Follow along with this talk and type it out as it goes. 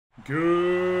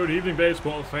Good evening,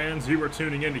 baseball fans. You are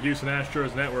tuning in to Houston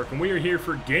Astros Network, and we are here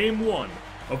for Game 1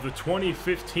 of the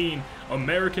 2015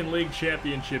 American League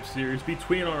Championship Series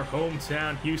between our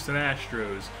hometown Houston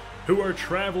Astros, who are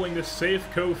traveling to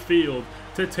Safeco Field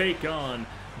to take on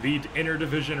the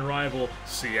interdivision rival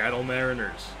Seattle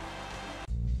Mariners.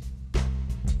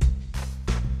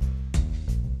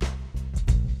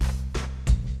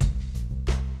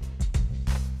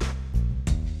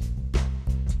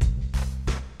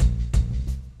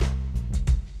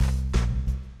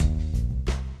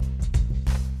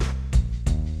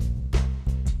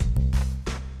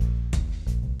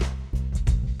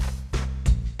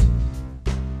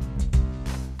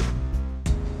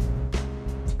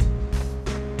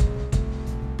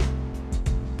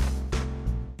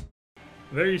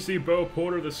 There you see Bo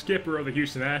Porter, the skipper of the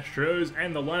Houston Astros,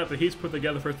 and the lineup that he's put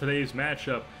together for today's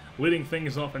matchup. Leading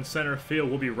things off in center field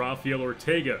will be Rafael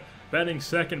Ortega. Batting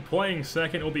second, playing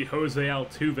second will be Jose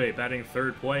Altuve. Batting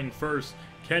third, playing first,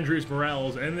 Kendrys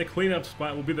Morales. And in the cleanup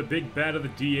spot will be the big bat of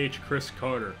the DH, Chris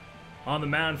Carter. On the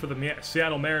mound for the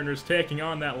Seattle Mariners, taking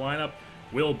on that lineup,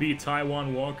 will be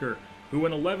Taijuan Walker, who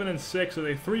went 11-6 with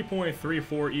a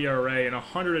 3.34 ERA and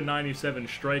 197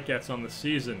 strikeouts on the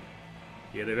season.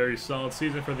 He had a very solid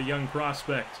season for the young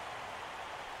prospect.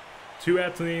 2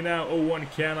 outs in the inning now, 0-1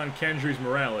 count on Kendrys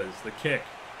Morales. The kick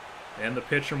and the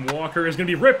pitch from Walker is going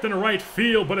to be ripped into right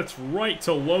field, but it's right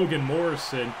to Logan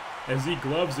Morrison as he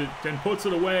gloves it and puts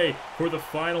it away for the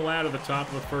final out of the top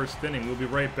of the first inning. We'll be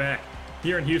right back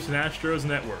here in Houston Astros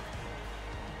Network.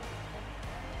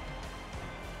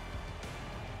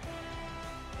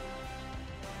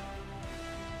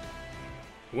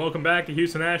 Welcome back to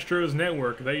Houston Astros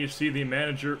Network. There you see the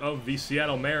manager of the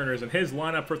Seattle Mariners and his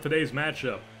lineup for today's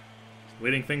matchup.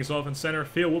 Leading things off in center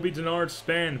field will be Denard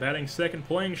Span. Batting second,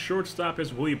 playing shortstop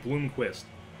is Willie Bloomquist.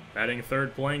 Batting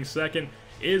third, playing second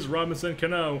is Robinson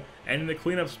Cano. And in the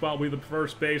cleanup spot will be the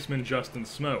first baseman, Justin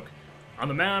Smoak. On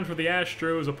the mound for the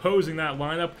Astros, opposing that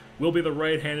lineup, will be the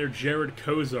right-hander Jared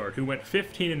Cosart, who went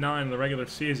 15-9 in the regular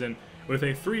season with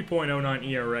a 3.09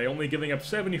 ERA, only giving up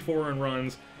 74 earned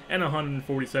runs and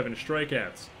 147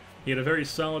 strikeouts. He had a very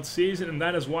solid season, and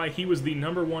that is why he was the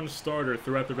 #1 starter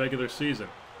throughout the regular season.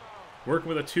 Working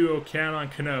with a 2-0 count on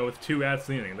Cano with 2 outs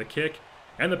in the inning. The kick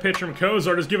and the pitch from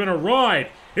Cosart is given a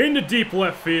ride into deep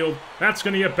left field. That's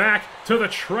going to get back to the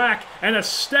track, and a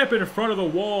step in front of the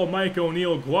wall. Mike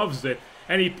O'Neill gloves it,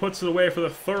 and he puts it away for the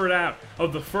 3rd out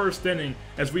of the first inning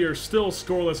as we are still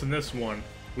scoreless in this one.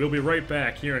 We'll be right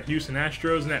back here at Houston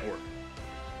Astros Network.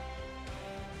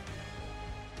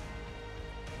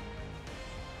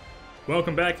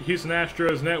 Welcome back to Houston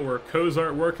Astros Network.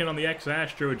 Cosart working on the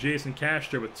ex-Astro, Jason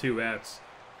Castro, with 2 outs.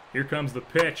 Here comes the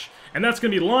pitch, and that's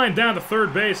going to be lined down the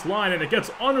third base line, and it gets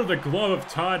under the glove of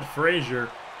Todd Frazier.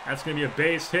 That's going to be a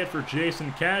base hit for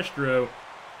Jason Castro.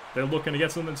 They're looking to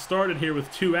get something started here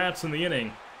with 2 outs in the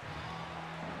inning.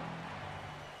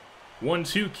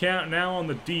 1-2 count now on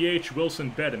the DH,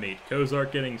 Wilson Betemit.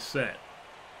 Cosart getting set.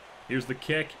 Here's the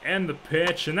kick and the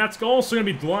pitch, and that's also going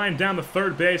to be lined down the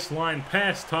third base line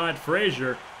past Todd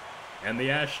Frazier. And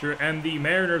the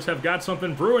Mariners have got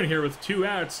something brewing here with 2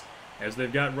 outs, as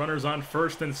they've got runners on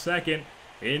first and second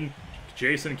in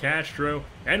Jason Castro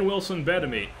and Wilson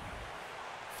Betemit.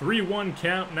 3-1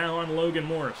 count now on Logan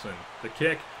Morrison. The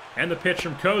kick and the pitch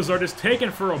from Cosart is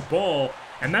taken for a ball,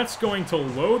 and that's going to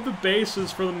load the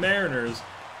bases for the Mariners,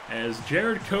 as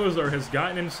Jared Cosart has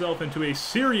gotten himself into a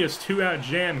serious 2-out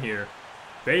jam here.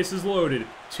 Bases loaded,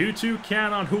 2-2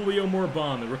 count on Julio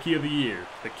Morban, the Rookie of the Year.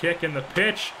 The kick and the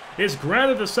pitch is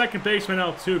grounded to second baseman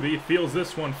Altuve. He feels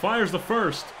this one, fires the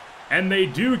first, and they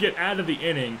do get out of the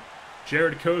inning.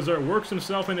 Jared Cosart works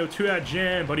himself into a 2-out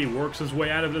jam, but he works his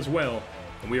way out of it as well.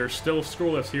 And we are still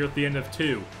scoreless here at the end of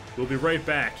 2. We'll be right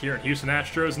back here at Houston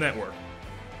Astros Network.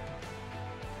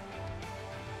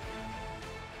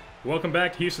 Welcome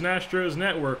back to Houston Astros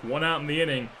Network. 1 out in the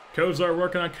inning. Cosart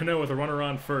working on Cano with a runner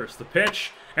on first. The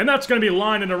pitch, and that's going to be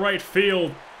lined into right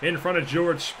field in front of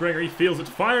George Springer. He feels it,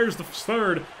 fires the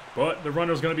third, but the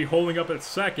runner's going to be holding up at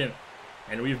second.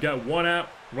 And we've got 1 out,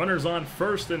 runners on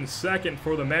first and second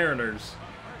for the Mariners.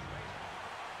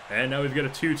 And now we've got a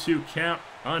 2-2 count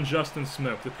on Justin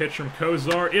Smoak. The pitch from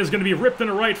Cosart is going to be ripped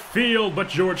into right field, but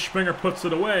George Springer puts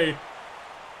it away.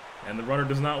 And the runner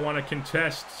does not want to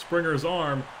contest Springer's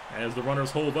arm as the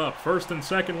runners hold up. First and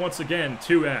second once again,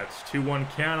 2 outs. 2-1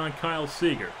 count on Kyle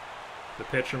Seager. The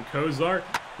pitch from Cosart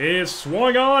is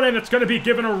swung on, and it's going to be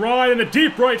given a ride in the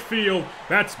deep right field.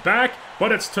 That's back,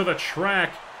 but it's to the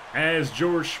track as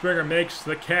George Springer makes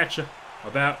the catch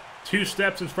about 2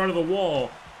 steps in front of the wall.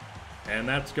 And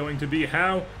that's going to be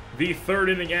how the third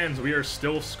inning ends. We are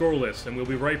still scoreless, and we'll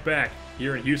be right back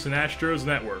here in Houston Astros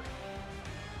Network.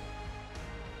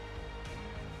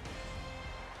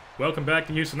 Welcome back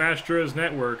to Houston Astros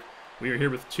Network. We are here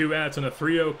with 2 outs and a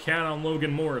 3-0 count on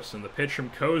Logan Morrison. The pitch from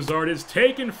Cosart is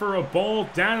taken for a ball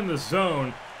down in the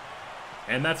zone.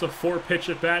 And that's a 4-pitch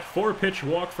at bat, 4-pitch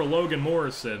walk for Logan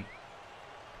Morrison.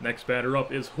 Next batter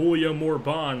up is Julio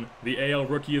Morban, the AL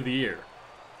Rookie of the Year.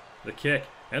 The kick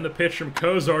and the pitch from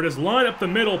Cosart is lined up the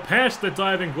middle past the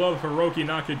diving glove for Hiroki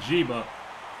Nakajima.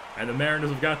 And the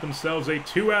Mariners have got themselves a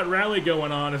 2-out rally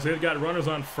going on as they've got runners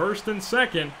on first and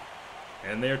second.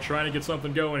 And they're trying to get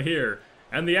something going here.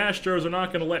 And the Astros are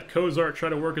not going to let Cosart try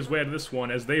to work his way out of this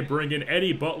one as they bring in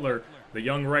Eddie Butler, the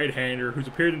young right-hander, who's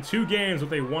appeared in 2 games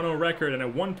with a 1-0 record and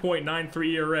a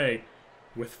 1.93 ERA,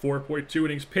 with 4.2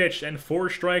 innings pitched and 4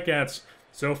 strikeouts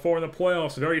so far in the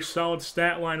playoffs. A very solid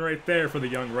stat line right there for the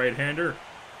young right-hander.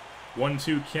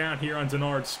 1-2 count here on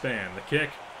Denard Span. The kick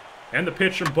and the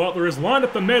pitch from Butler is lined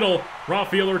up the middle.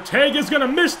 Rafael Ortega is going to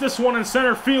miss this one in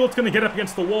center field. It's going to get up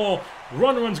against the wall.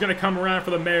 Run's going to come around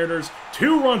for the Mariners.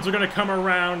 2 runs are going to come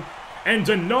around. And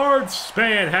Denard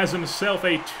Span has himself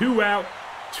a 2-out,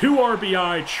 2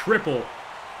 RBI triple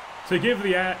to give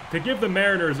the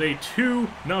Mariners a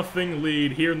 2-0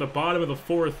 lead here in the bottom of the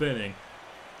 4th inning.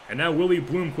 And now Willie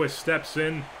Bloomquist steps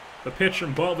in. The pitch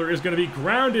from Butler is going to be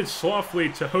grounded softly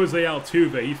to Jose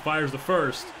Altuve. He fires the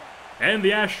first. And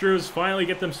the Astros finally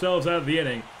get themselves out of the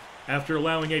inning after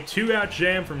allowing a 2-out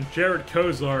jam from Jared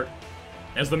Cosart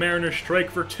as the Mariners strike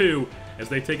for 2 as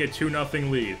they take a 2-0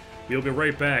 lead. We'll be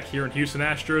right back here in Houston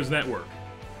Astros Network.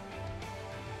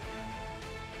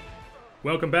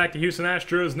 Welcome back to Houston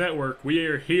Astros Network. We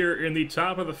are here in the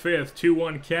top of the 5th,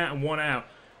 2-1 count and 1 out.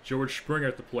 George Springer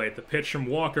at the plate. The pitch from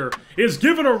Walker is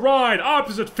given a ride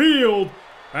opposite field.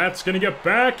 That's going to get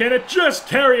back, and it just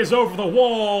carries over the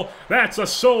wall. That's a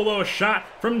solo shot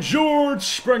from George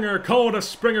Springer, called a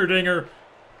Springer dinger,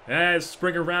 as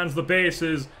Springer rounds the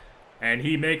bases, and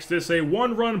he makes this a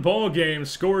 1-run ball game.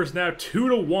 Scores now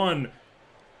 2-1.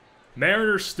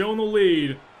 Mariners still in the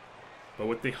lead, but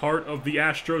with the heart of the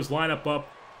Astros lineup up,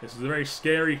 this is a very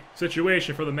scary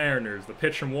situation for the Mariners. The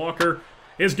pitch from Walker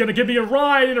is going to give me a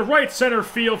ride into right center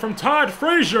field from Todd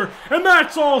Frazier, and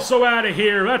that's also out of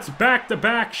here. That's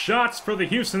back-to-back shots for the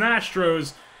Houston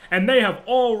Astros, and they have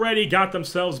already got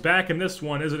themselves back in this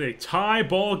one. Is it a tie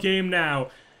ball game now?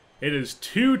 It is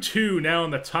 2-2 now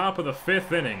in the top of the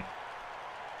 5th inning.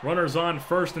 Runners on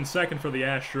first and second for the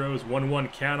Astros.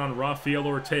 1-1 count on Rafael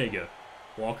Ortega.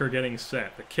 Walker getting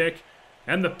set. The kick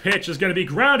and the pitch is going to be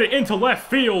grounded into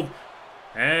left field.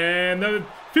 And the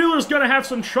fielder's going to have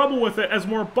some trouble with it as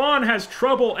Morban has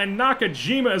trouble, and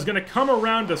Nakajima is going to come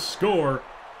around to score.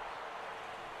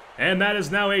 And that is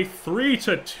now a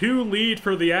 3-2 lead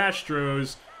for the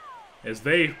Astros as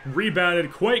they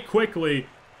rebounded quite quickly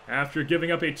after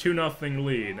giving up a 2-0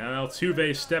 lead. Now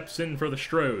Altuve steps in for the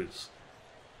Stros.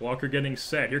 Walker getting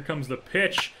set. Here comes the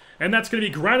pitch, and that's going to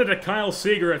be grounded to Kyle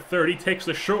Seager at third. He takes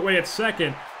the short way at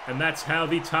second, and that's how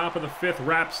the top of the 5th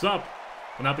wraps up.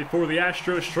 But not before the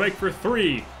Astros strike for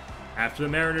 3 after the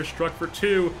Mariners struck for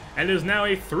 2, and it is now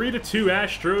a 3-2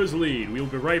 Astros lead. We'll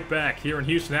be right back here in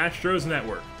Houston Astros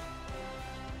Network.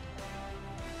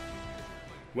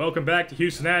 Welcome back to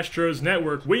Houston Astros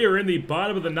Network. We are in the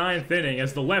bottom of the 9th inning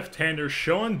as the left-hander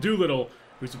Sean Doolittle,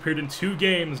 who's appeared in 2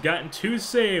 games, gotten 2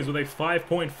 saves with a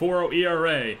 5.40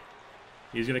 ERA.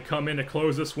 He's going to come in to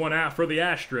close this one out for the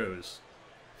Astros.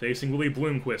 Facing Willie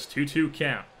Bloomquist, 2-2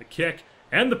 count. The kick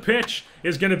and the pitch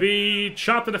is going to be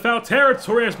chopped into foul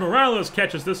territory as Morales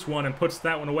catches this one and puts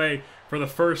that one away for the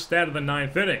first out of the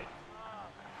 9th inning.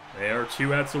 They are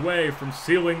 2 outs away from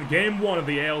sealing Game 1 of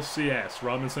the ALCS.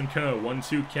 Robinson Cano,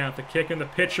 1-2 count. The kick and the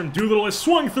pitch from Doolittle is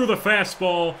swung through the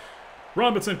fastball.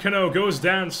 Robinson Cano goes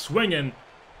down swinging.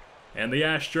 And the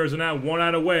Astros are now 1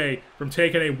 out away from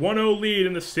taking a 1-0 lead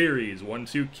in the series.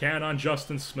 1-2 count on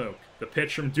Justin Smoke. The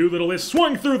pitch from Doolittle is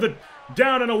swung through the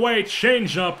down and away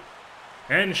changeup.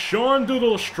 And Sean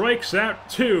Doolittle strikes out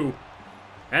 2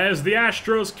 as the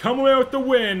Astros come away with the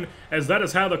win, as that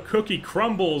is how the cookie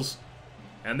crumbles.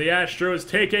 And the Astros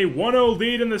take a 1-0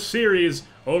 lead in the series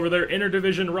over their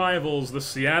interdivision rivals, the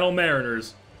Seattle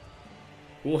Mariners.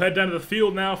 We'll head down to the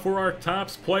field now for our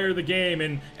tops player of the game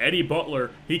in Eddie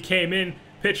Butler. He came in,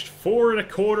 pitched 4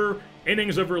 1/4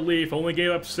 innings of relief, only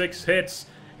gave up 6 hits,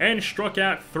 and struck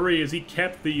out 3 as he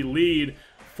kept the lead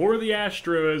for the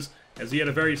Astros, as he had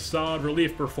a very solid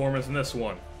relief performance in this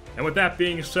one. And with that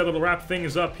being said, it'll wrap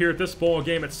things up here at this ball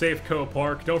game at Safeco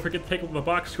Park. Don't forget to take a look at the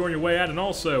box score on your way out, and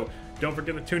also don't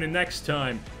forget to tune in next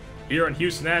time here on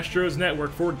Houston Astros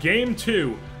Network for Game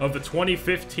 2 of the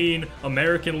 2015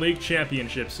 American League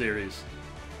Championship Series.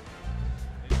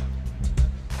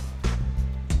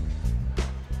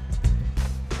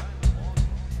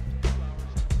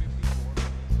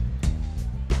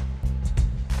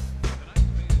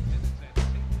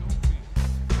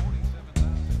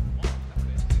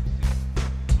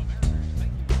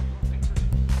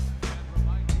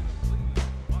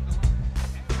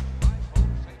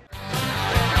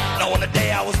 On the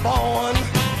day I was born,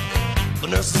 the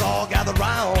nurses all gathered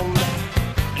round,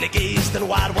 and they gazed in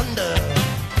wide wonder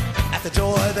at the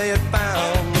joy they had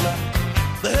found.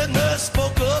 The head nurse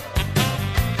spoke up,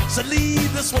 said,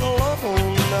 "Leave this one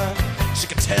alone." She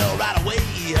could tell right away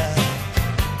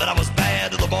that I was